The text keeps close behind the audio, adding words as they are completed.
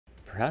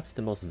Perhaps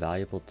the most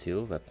valuable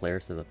tool that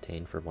players have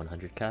obtained for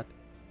 100 cap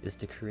is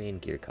the Korean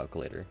Gear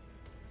Calculator.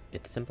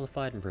 It's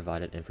simplified and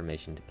provided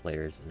information to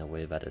players in a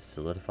way that has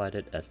solidified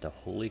it as the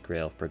holy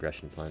grail of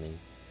progression planning.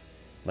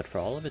 But for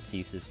all of its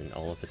uses and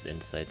all of its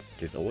insights,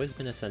 there's always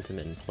been a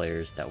sentiment in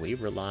players that we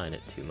rely on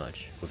it too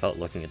much, without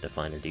looking at the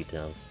finer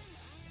details.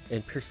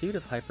 In pursuit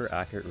of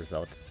hyper-accurate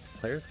results,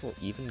 players will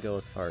even go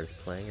as far as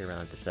playing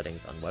around the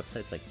settings on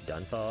websites like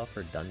Dunfaoff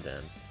or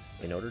Dundam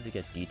in order to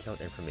get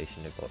detailed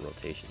information about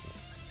rotations.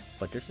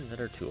 But there's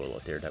another tool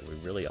out there that we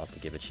really ought to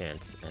give a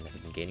chance and has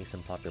been gaining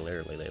some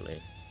popularity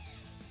lately.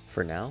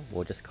 For now,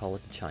 we'll just call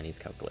it the Chinese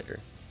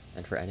calculator,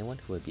 and for anyone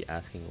who would be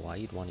asking why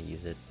you'd want to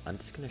use it, I'm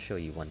just going to show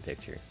you one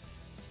picture.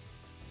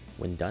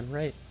 When done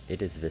right,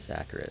 it is this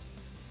accurate.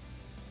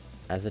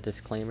 As a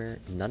disclaimer,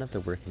 none of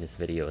the work in this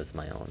video is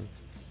my own.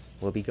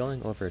 We'll be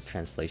going over a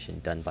translation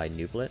done by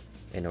nooblet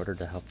in order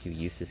to help you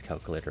use this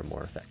calculator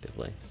more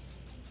effectively.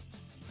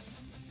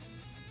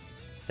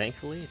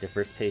 Thankfully, the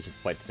first page is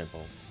quite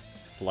simple.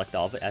 Select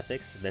all the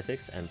epics,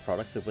 mythics, and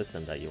products of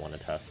wisdom that you want to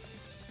test.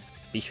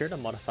 Be sure to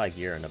modify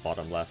gear in the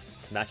bottom left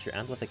to match your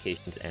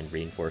amplifications and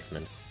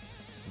reinforcement.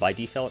 By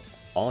default,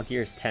 all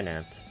gear is 10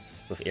 amped,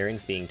 with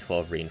earrings being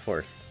 12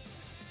 reinforced.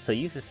 So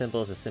use the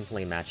symbols to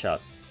simply match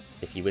up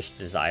if you wish to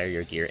desire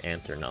your gear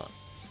amped or not.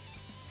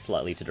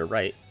 Slightly to the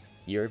right,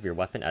 you have your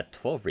weapon at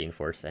 12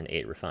 reinforced and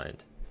 8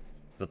 refined.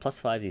 The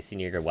 +5s you see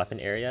near your weapon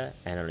area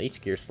and on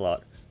each gear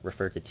slot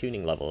refer to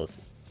tuning levels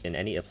in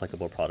any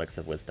applicable products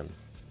of wisdom.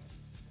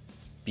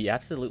 Be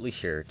absolutely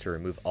sure to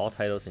remove all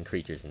titles and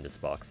creatures in this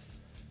box.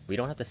 We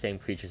don't have the same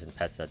creatures and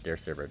pets that their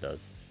server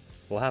does.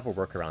 We'll have a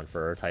workaround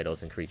for our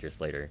titles and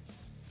creatures later.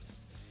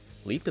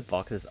 Leave the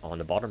boxes on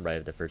the bottom right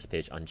of the first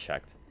page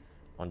unchecked.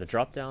 On the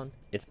dropdown,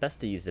 it's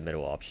best to use the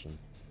middle option.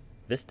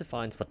 This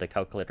defines what the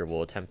calculator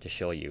will attempt to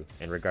show you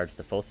in regards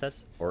to full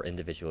sets or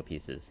individual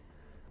pieces.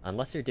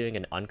 Unless you're doing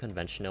an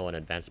unconventional and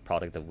advanced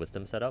product of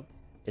wisdom setup,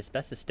 it's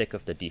best to stick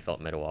with the default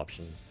middle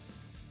option.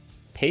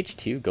 Page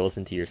 2 goes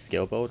into your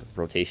skill build,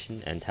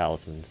 rotation, and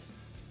talismans.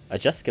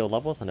 Adjust skill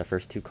levels on the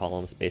first two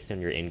columns based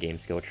on your in-game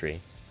skill tree.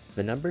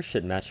 The numbers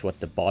should match what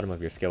the bottom of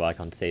your skill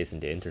icon says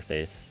in the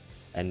interface,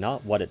 and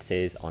not what it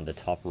says on the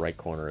top right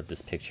corner of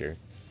this picture.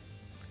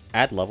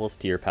 Add levels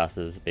to your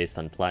passives based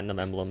on platinum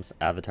emblems,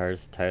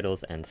 avatars,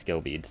 titles, and skill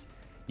beads.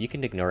 You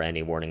can ignore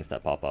any warnings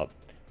that pop up.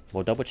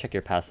 We'll double check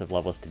your passive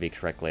levels to be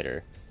correct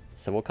later,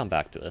 so we'll come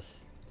back to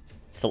this.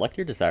 Select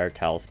your desired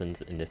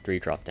talismans in the 3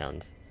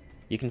 dropdowns.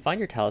 You can find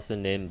your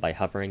talisman name by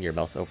hovering your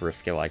mouse over a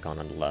skill icon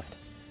on the left.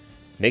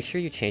 Make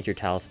sure you change your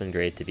talisman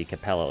grade to be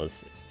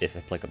Capello's, if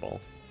applicable.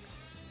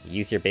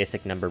 Use your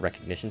basic number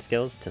recognition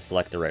skills to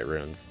select the right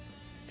runes.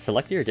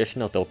 Select your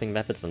additional doping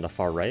methods on the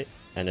far right,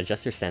 and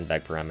adjust your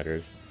sandbag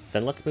parameters.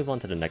 Then let's move on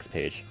to the next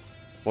page.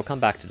 We'll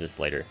come back to this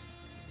later.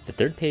 The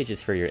third page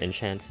is for your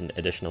enchants and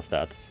additional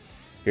stats.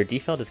 Your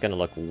default is going to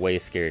look way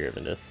scarier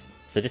than this,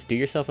 so just do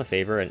yourself a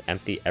favor and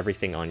empty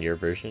everything on your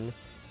version,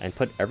 and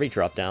put every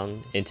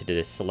dropdown into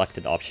the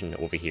selected option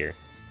over here.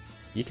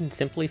 You can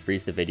simply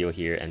freeze the video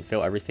here and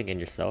fill everything in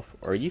yourself,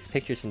 or use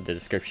pictures in the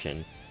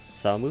description,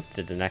 so I'll move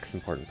to the next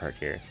important part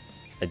here,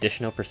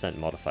 additional percent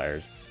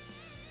modifiers.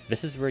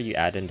 This is where you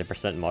add in the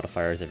percent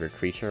modifiers of your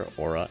creature,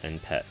 aura, and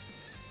pet.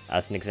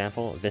 As an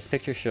example, this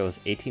picture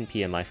shows 18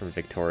 PMI from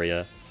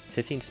Victoria,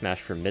 15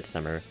 Smash from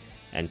Midsummer,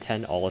 and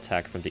 10 all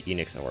attack from the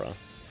Enix aura.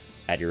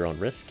 At your own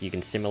risk, you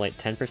can simulate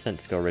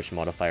 10% skill rich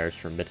modifiers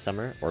from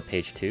Midsummer or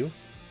page 2,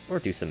 or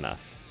do some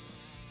math.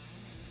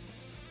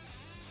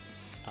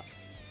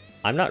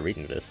 I'm not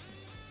reading this.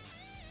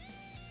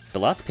 The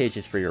last page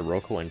is for your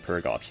Roko and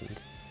Purg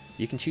options.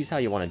 You can choose how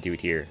you want to do it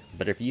here,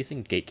 but if you're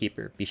using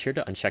Gatekeeper, be sure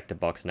to uncheck the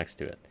box next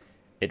to it.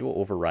 It will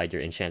override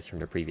your enchants from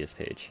the previous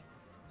page.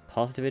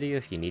 Pause the video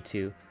if you need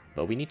to,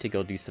 but we need to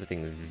go do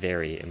something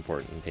very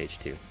important in page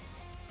 2.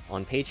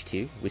 On page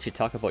 2, we should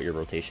talk about your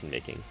rotation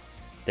making.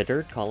 The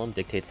third column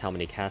dictates how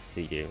many casts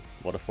you do,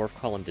 while the fourth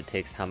column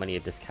dictates how many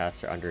of these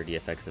casts are under the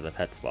effects of a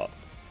pet swap.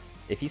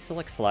 If you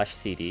select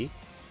 /CD,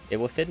 it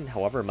will fit in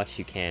however much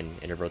you can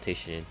in a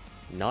rotation,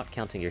 not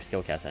counting your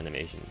skill cast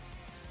animation.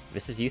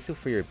 This is useful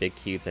for your big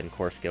cubes and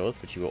core skills,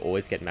 which you will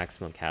always get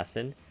maximum casts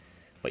in,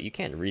 but you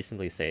can't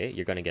reasonably say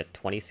you're going to get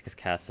 26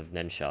 casts of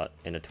Nen Shot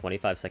in a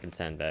 25-second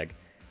sandbag,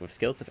 with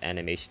skills of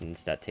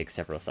animations that take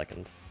several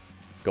seconds.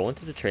 Go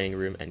into the training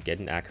room and get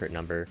an accurate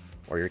number,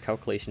 or your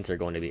calculations are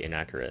going to be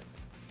inaccurate,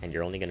 and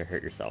you're only going to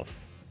hurt yourself.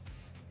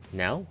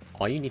 Now,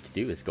 all you need to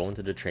do is go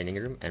into the training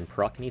room and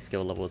proc any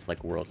skill levels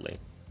like Worldly.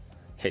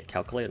 Hit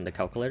Calculate in the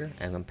calculator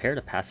and compare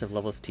the passive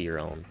levels to your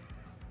own.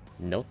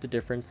 Note the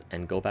difference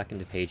and go back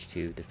into page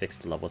 2 to fix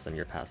the levels on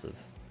your passive.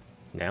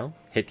 Now,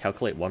 hit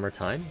Calculate one more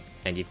time,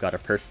 and you've got a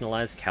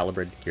personalized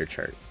calibrated gear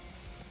chart.